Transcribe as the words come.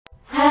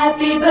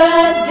Happy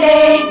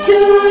birthday to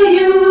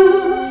you.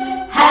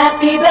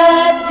 Happy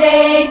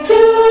birthday to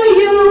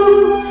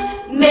you.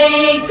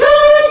 May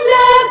good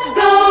luck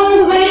go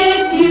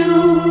with you.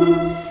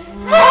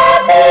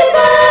 Happy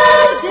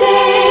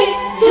birthday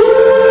to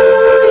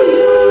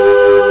you.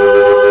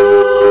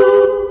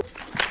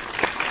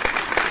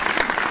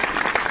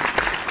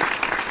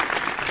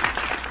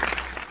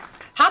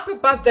 Happy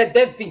birthday,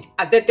 David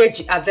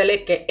Adedeji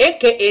Adeleke,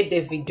 aka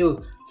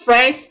Davido.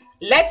 Friends,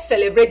 let's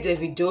celebrate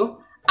Davido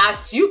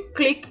as you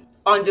click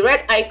on the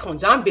red icon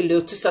down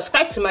below to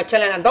subscribe to my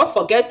channel, and don't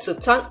forget to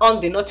turn on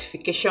the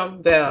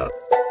notification bell.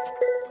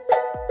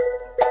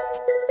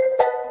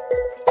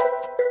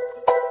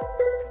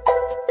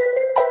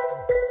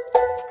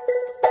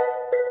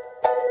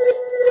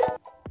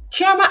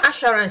 Chioma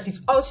Assurance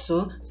is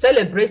also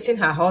celebrating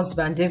her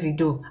husband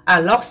Davido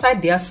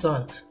alongside their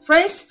son.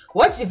 Friends,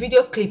 watch the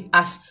video clip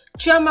as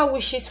Chioma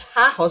wishes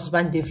her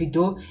husband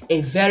Davido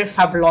a very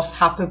fabulous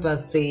happy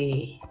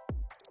birthday.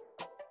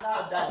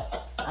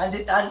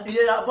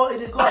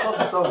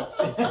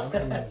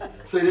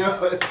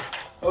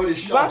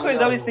 Banco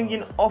is always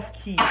singing off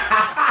key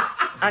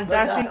and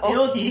dancing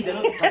off key.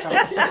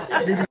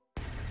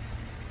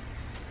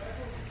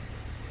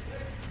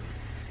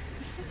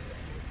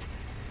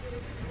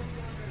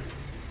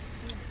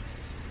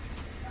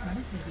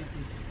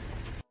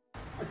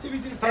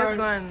 Activities Let's time.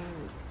 go and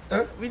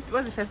Huh? what's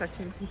the first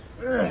activity?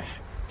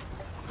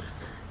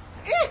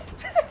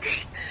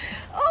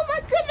 Oh my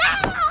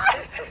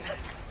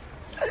goodness!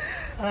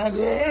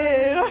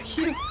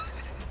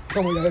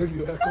 Come on, I have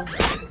you. Come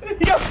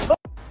on.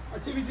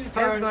 Activities Let's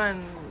go time. and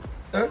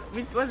Huh?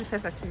 what's the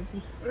first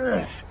activity?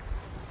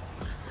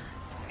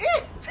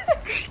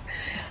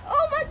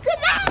 Oh my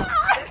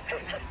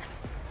goodness!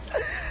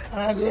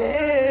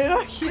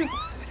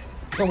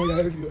 Come on, I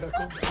have you.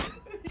 Come on.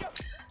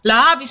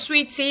 Love is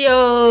sweetie,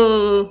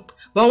 oh,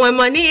 but when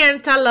money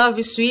enter, love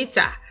is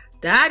sweeter.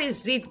 That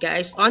is it,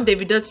 guys, on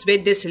Davido's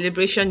birthday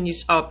celebration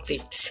news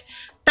update.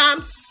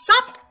 Thumbs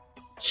up,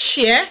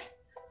 share,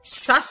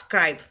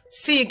 subscribe.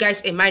 See you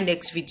guys in my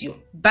next video.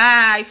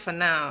 Bye for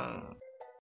now.